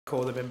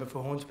Call the member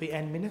for Hornsby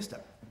and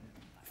Minister.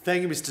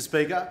 Thank you, Mr.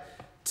 Speaker.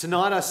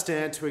 Tonight I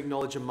stand to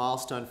acknowledge a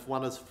milestone for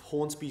one of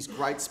Hornsby's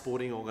great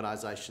sporting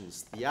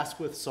organisations, the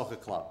Asquith Soccer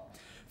Club.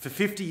 For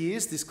 50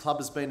 years, this club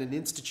has been an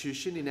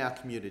institution in our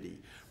community.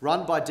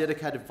 Run by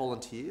dedicated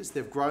volunteers,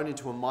 they've grown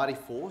into a mighty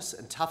force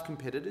and tough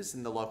competitors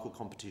in the local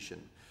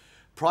competition.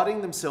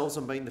 Priding themselves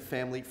on being the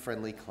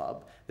family-friendly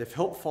club, they've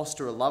helped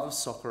foster a love of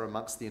soccer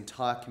amongst the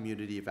entire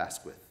community of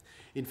Asquith.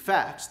 In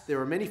fact, there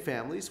are many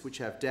families which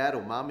have dad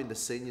or mum in the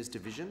seniors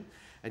division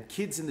and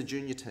kids in the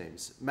junior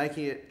teams,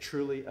 making it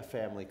truly a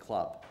family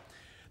club.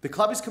 The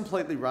club is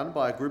completely run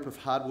by a group of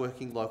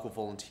hard-working local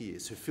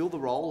volunteers who fill the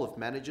role of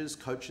managers,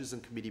 coaches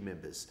and committee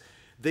members.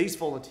 These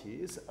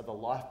volunteers are the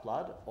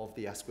lifeblood of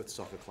the Asquith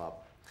Soccer Club.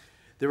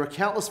 There are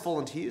countless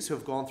volunteers who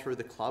have gone through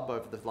the club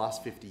over the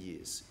last 50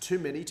 years, too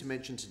many to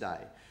mention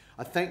today.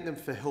 I thank them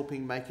for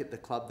helping make it the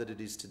club that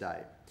it is today.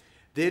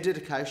 Their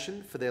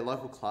dedication for their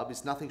local club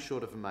is nothing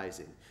short of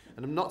amazing,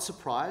 and I'm not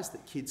surprised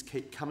that kids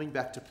keep coming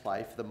back to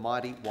play for the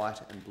mighty white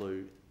and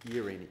blue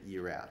year in,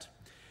 year out.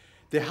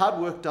 Their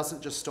hard work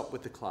doesn't just stop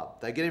with the club.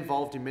 They get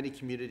involved in many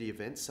community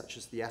events such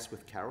as the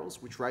Asquith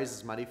Carols, which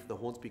raises money for the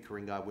Hornsby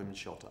Ku-ring-gai Women's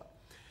Shelter.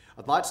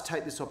 I'd like to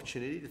take this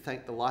opportunity to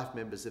thank the life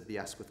members of the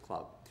Asquith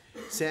Club.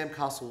 Sam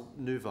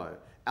Castle-Nouveau,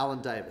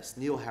 Alan Davis,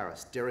 Neil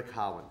Harris, Derek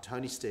Harwin,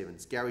 Tony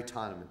Stevens, Gary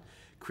Tynerman,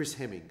 Chris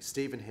Hemming,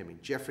 Stephen Hemming,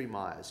 Jeffrey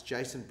Myers,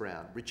 Jason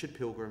Brown, Richard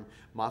Pilgrim,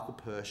 Michael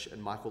Persch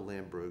and Michael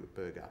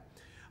Lamberger.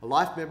 A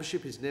life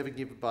membership is never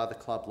given by the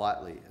club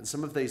lightly, and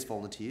some of these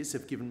volunteers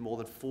have given more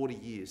than 40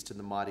 years to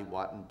the mighty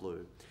white and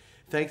blue.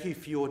 Thank you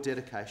for your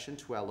dedication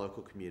to our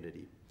local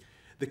community.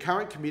 The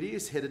current committee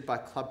is headed by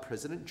Club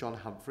President John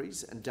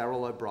Humphreys and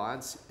Darryl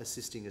O'Brien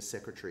assisting as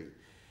Secretary.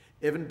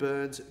 Evan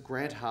Burns,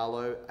 Grant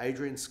Harlow,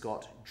 Adrian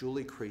Scott,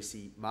 Julie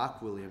Creasy,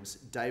 Mark Williams,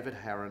 David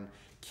Harron,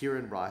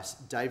 Kieran Rice,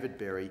 David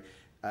Berry,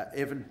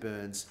 Evan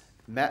Burns,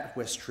 Matt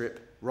Westrip,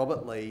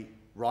 Robert Lee,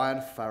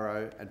 Ryan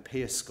Farrow and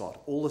Pia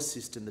Scott all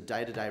assist in the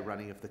day-to-day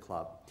running of the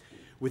club.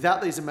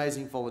 Without these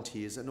amazing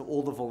volunteers and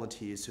all the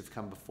volunteers who've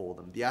come before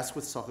them, the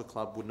Asquith Soccer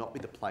Club would not be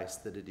the place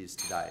that it is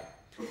today.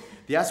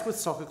 The Asquith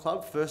Soccer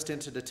Club first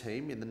entered a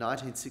team in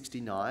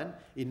 1969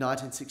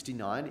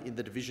 in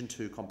the Division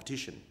 2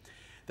 competition.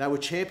 They were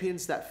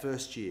champions that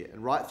first year,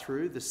 and right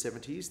through the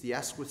 70s, the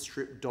Asquith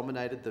Strip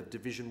dominated the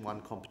Division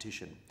 1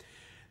 competition.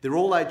 Their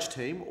all-age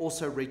team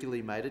also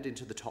regularly made it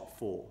into the top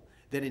 4.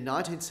 Then in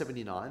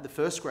 1979, the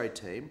first grade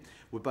team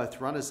were both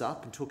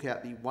runners-up and took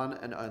out the one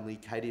and only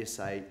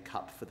KDSA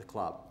Cup for the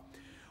club.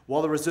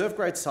 While the reserve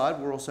grade side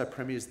were also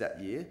premiers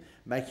that year,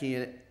 making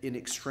it an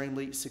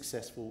extremely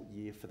successful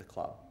year for the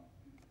club.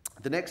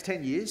 The next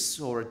 10 years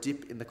saw a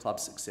dip in the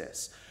club's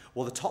success.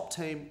 While the top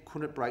team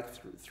couldn't break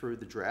through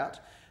the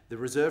drought, the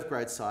reserve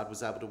grade side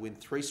was able to win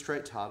 3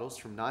 straight titles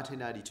from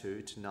 1982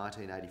 to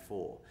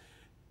 1984.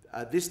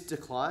 This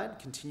decline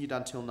continued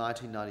until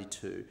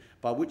 1992,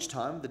 by which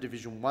time the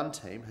Division 1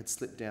 team had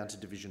slipped down to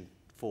Division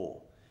 4.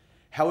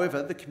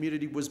 However, the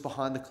community was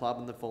behind the club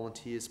and the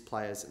volunteers,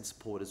 players and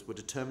supporters were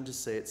determined to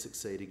see it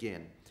succeed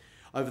again.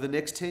 Over the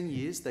next 10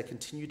 years, they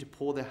continued to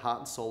pour their heart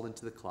and soul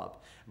into the club.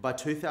 By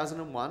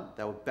 2001,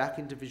 they were back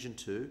in Division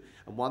 2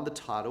 and won the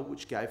title,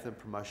 which gave them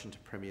promotion to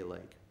Premier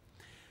League.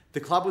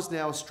 The club was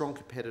now a strong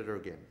competitor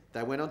again.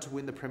 They went on to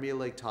win the Premier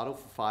League title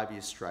for 5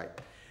 years straight.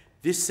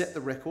 This set the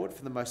record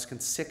for the most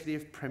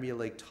consecutive Premier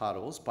League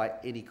titles by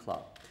any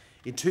club.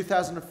 In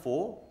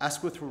 2004,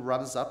 Asquith were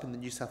runners-up in the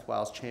New South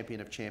Wales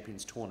Champion of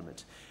Champions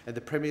tournament, and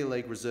the Premier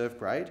League reserve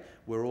grade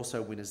were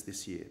also winners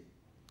this year.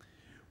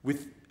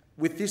 With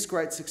this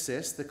great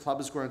success, the club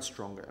has grown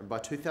stronger, and by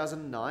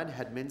 2009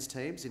 had men's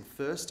teams in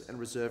first and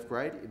reserve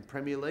grade in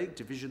Premier League,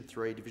 Division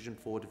 3, Division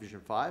 4, Division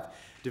 5,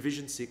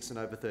 Division 6 and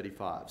over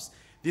 35s.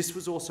 This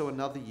was also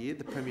another year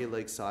the Premier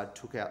League side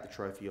took out the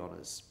trophy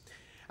honours.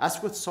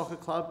 Asquith Soccer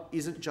Club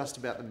isn't just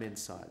about the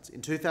men's sides.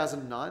 In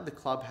 2009, the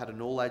club had an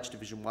all-age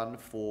Division 1,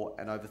 4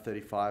 and over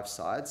 35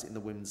 sides in the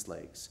women's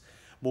leagues.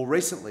 More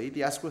recently,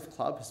 the Asquith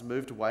Club has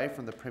moved away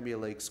from the Premier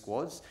League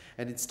squads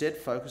and instead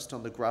focused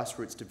on the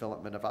grassroots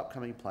development of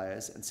upcoming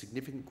players and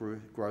significant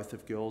growth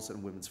of girls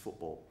and women's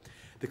football.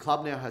 The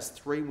club now has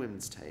 3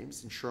 women's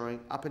teams,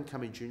 ensuring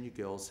up-and-coming junior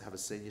girls have a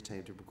senior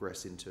team to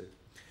progress into.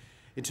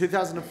 In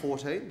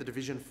 2014, the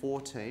Division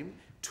 4 team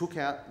took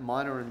out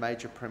minor and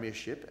major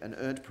premiership and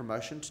earned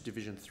promotion to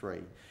Division 3.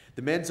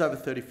 The men's over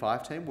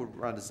 35 team were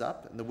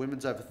runners-up and the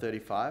women's over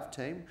 35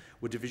 team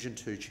were Division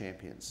 2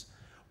 champions,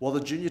 while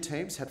the junior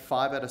teams had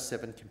 5 out of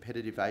 7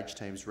 competitive age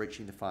teams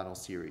reaching the final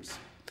series.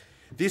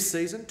 This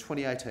season,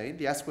 2018,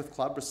 the Asquith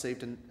Club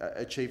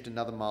achieved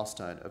another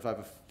milestone of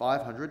over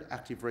 500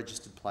 active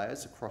registered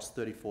players across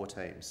 34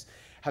 teams,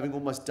 having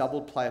almost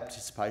doubled player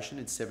participation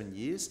in 7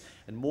 years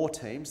and more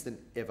teams than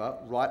ever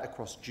right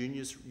across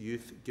juniors,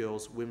 youth,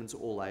 girls, women's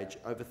all age,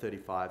 over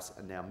 35s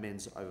and now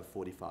men's over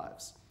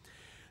 45s.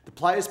 The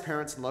players,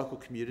 parents and local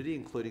community,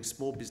 including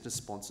small business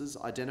sponsors,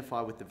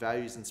 identify with the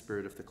values and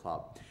spirit of the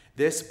club.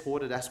 Their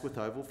support at Asquith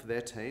Oval for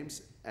their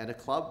teams and a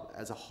club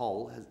as a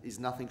whole is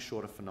nothing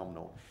short of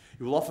phenomenal.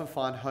 You will often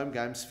find home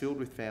games filled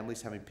with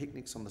families having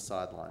picnics on the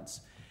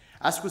sidelines.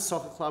 Asquith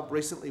Soccer Club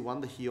recently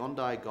won the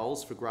Hyundai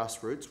Goals for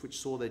Grassroots, which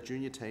saw their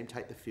junior team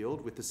take the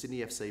field with the Sydney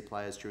FC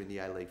players during the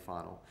A-League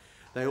final.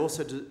 They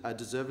also are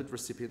deserved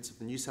recipients of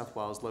the New South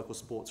Wales Local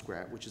Sports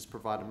Grant, which has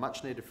provided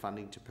much needed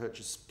funding to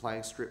purchase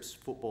playing strips,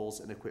 footballs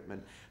and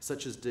equipment,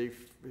 such as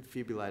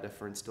defibrillator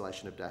for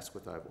installation of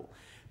Asquith Oval.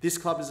 This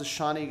club is a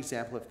shining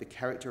example of the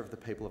character of the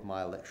people of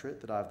my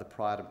electorate that I have the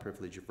pride and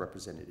privilege of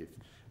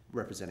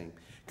representing.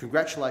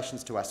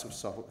 Congratulations to Asquith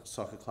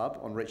Soccer Club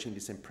on reaching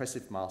this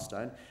impressive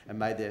milestone, and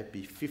may there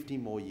be 50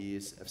 more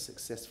years of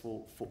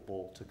successful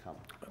football to come.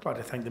 I'd like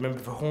to thank the member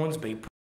for Hornsby.